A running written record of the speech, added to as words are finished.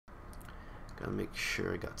Gotta make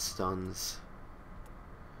sure I got stuns.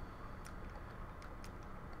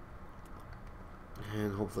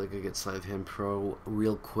 And hopefully I can get Slide of Hand Pro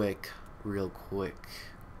real quick.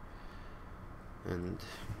 And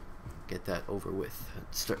get that over with. And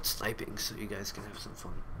start sniping so you guys can have some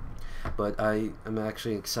fun. But I am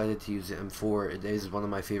actually excited to use the M4. It is one of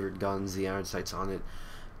my favorite guns. The iron sights on it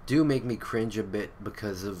do make me cringe a bit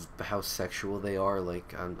because of how sexual they are.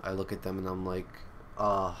 Like, I look at them and I'm like,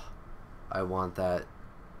 ah, I want that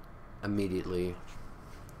immediately,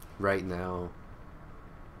 right now.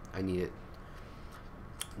 I need it.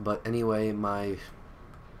 But anyway, my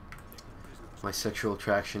sexual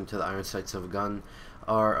attraction to the iron sights of a gun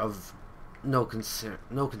are of no concern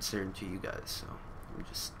to you guys. So let me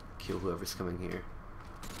just kill whoever's coming here.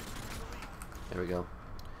 There we go.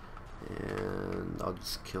 And I'll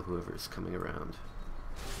just kill whoever's coming around.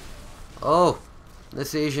 Oh,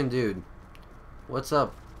 this Asian dude. What's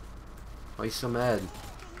up? Why are you so mad?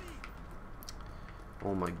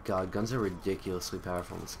 Oh my god, guns are ridiculously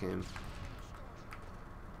powerful in this game.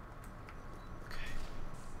 Okay.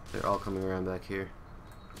 They're all coming around back here.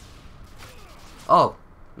 Oh,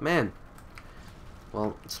 man.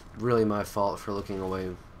 Well, it's really my fault for looking away.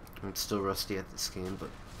 I'm still rusty at this game, but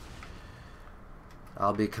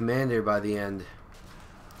I'll be a commander by the end.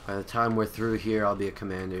 By the time we're through here, I'll be a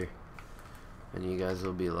commander. And you guys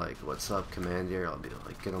will be like, what's up, commander? I'll be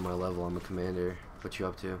like, get on my level, I'm a commander. What you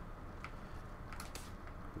up to?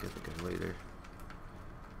 Get the guy later.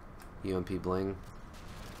 UMP bling.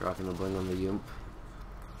 Rocking the bling on the Yump.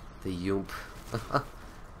 The Yump.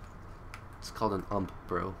 It's called an ump,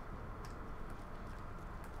 bro.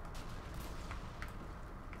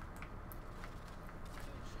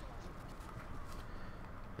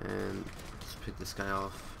 And let's pick this guy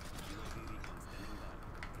off.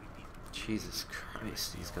 Jesus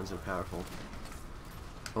Christ, these guns are powerful.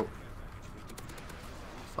 Oh.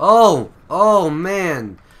 Oh! Oh,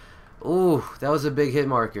 man! Ooh, that was a big hit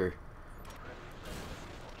marker.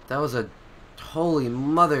 That was a... Holy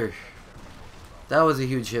mother! That was a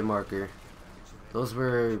huge hit marker. Those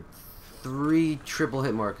were 3 triple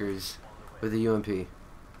hit markers with the UMP.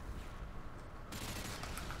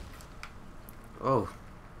 Oh.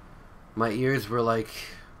 My ears were like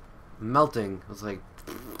melting. I was like...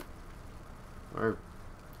 Or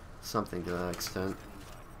something to that extent.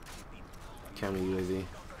 Counter UAV.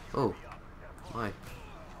 Oh. My.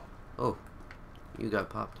 Oh. You got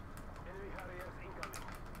popped.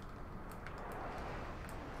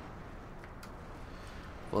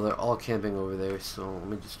 Well, they're all camping over there, so let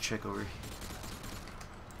me just check over here.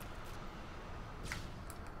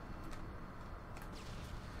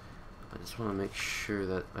 I just want to make sure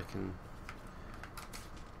that I can...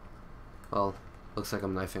 Well, looks like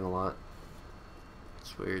I'm knifing a lot.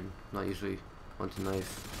 It's weird. Not usually one to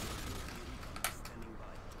knife.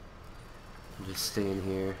 I'm just staying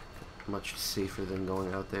here. Much safer than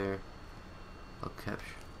going out there. I'll capture.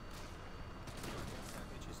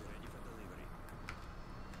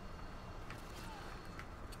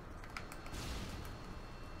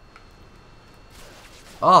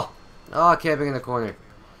 Oh! Oh, camping in the corner.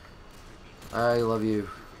 I love you,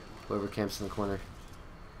 whoever camps in the corner.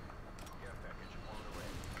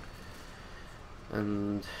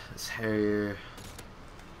 And this Harrier.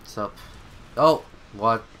 What's up? Oh!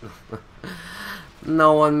 What?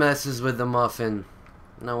 No one messes with the Muffin.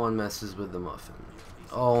 No one messes with the Muffin.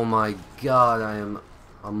 Oh my god, I am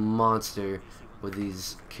a monster with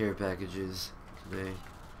these care packages today.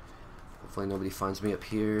 Hopefully nobody finds me up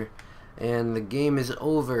here. And the game is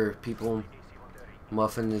over, people.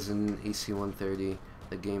 Muffin is in AC-130.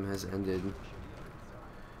 The game has ended.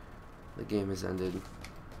 The game has ended.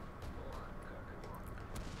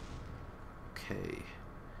 Okay.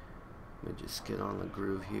 Let me just get on the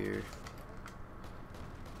groove here.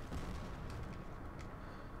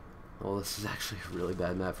 Oh, this is actually a really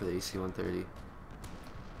bad map for the AC-130.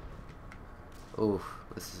 Oh,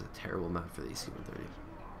 this is a terrible map for the AC-130.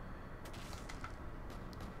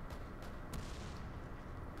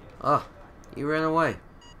 Ah, you ran away.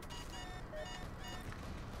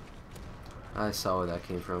 I saw where that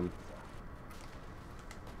came from.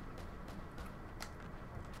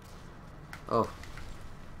 Oh.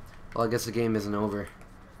 Well, I guess the game isn't over.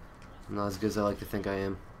 I'm not as good as I like to think I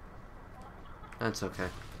am. That's okay.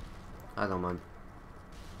 I don't mind.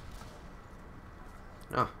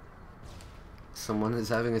 Oh. Someone is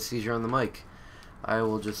having a seizure on the mic. I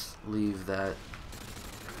will just leave that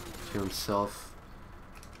to himself.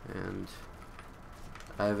 And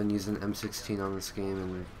I haven't used an M16 on this game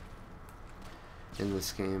and in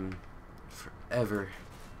this game forever.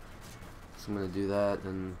 So I'm gonna do that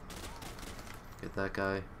and get that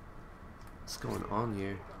guy. What's going on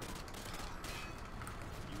here?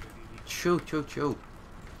 Choke, choke, choke.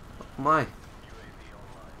 Oh my.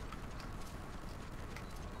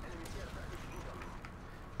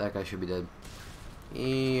 That guy should be dead.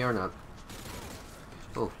 Or not.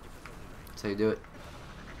 Oh. That's how you do it.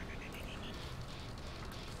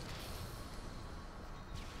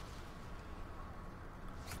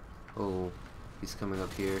 Oh. He's coming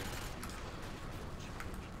up here.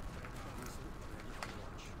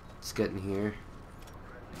 Let's get in here.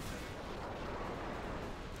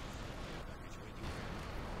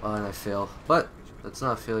 Oh, and I fail. But that's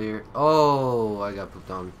not a failure. Oh, I got pooped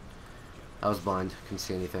on. I was blind. Couldn't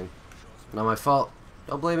see anything. Not my fault.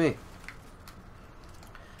 Don't blame me.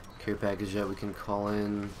 Care package that we can call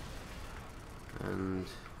in. And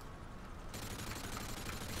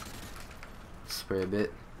spray a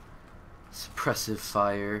bit. Suppressive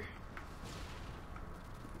fire.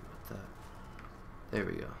 There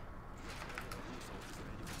we go.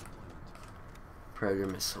 Predator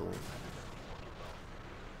missile.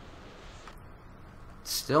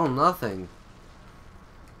 Still nothing.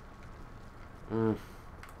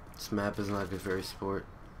 This map is not good for a sport.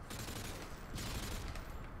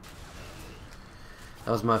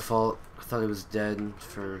 That was my fault. I thought he was dead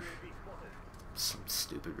for some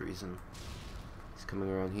stupid reason. He's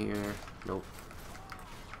coming around here. Nope.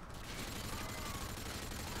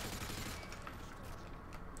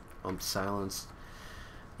 I'm silenced.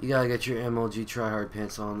 You gotta get your MLG tryhard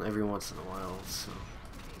pants on every once in a while, so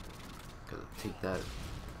gotta take that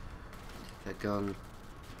gun,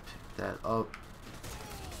 pick that up.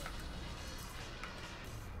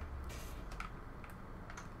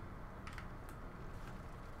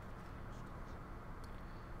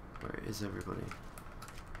 Where is everybody?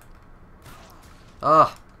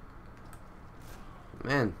 Ah,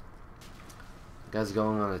 man, the guy's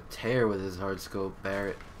going on a tear with his hard scope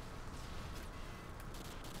Barrett.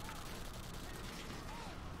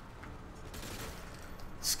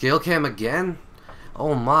 Scale cam again?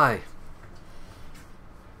 Oh my.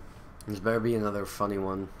 There's better be another funny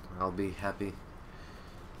one. I'll be happy.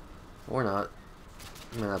 Or not.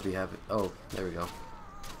 I might not be happy. Oh, there we go.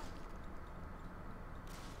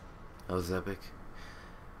 That was epic.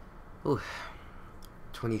 Ooh.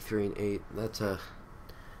 23 and 8.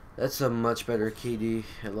 That's a much better KD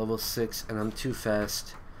at level 6, and I'm too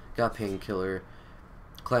fast. Got painkiller.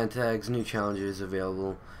 Clan tags, new challenges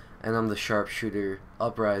available. And I'm the sharpshooter,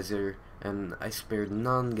 upriser, and I spared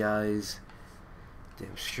none, guys.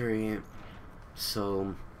 Damn straight.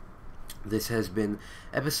 So, this has been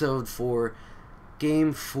episode 4,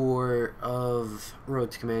 game 4 of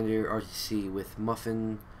Road to Commander RTC with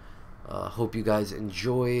Muffin. Hope you guys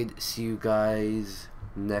enjoyed. See you guys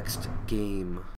next game.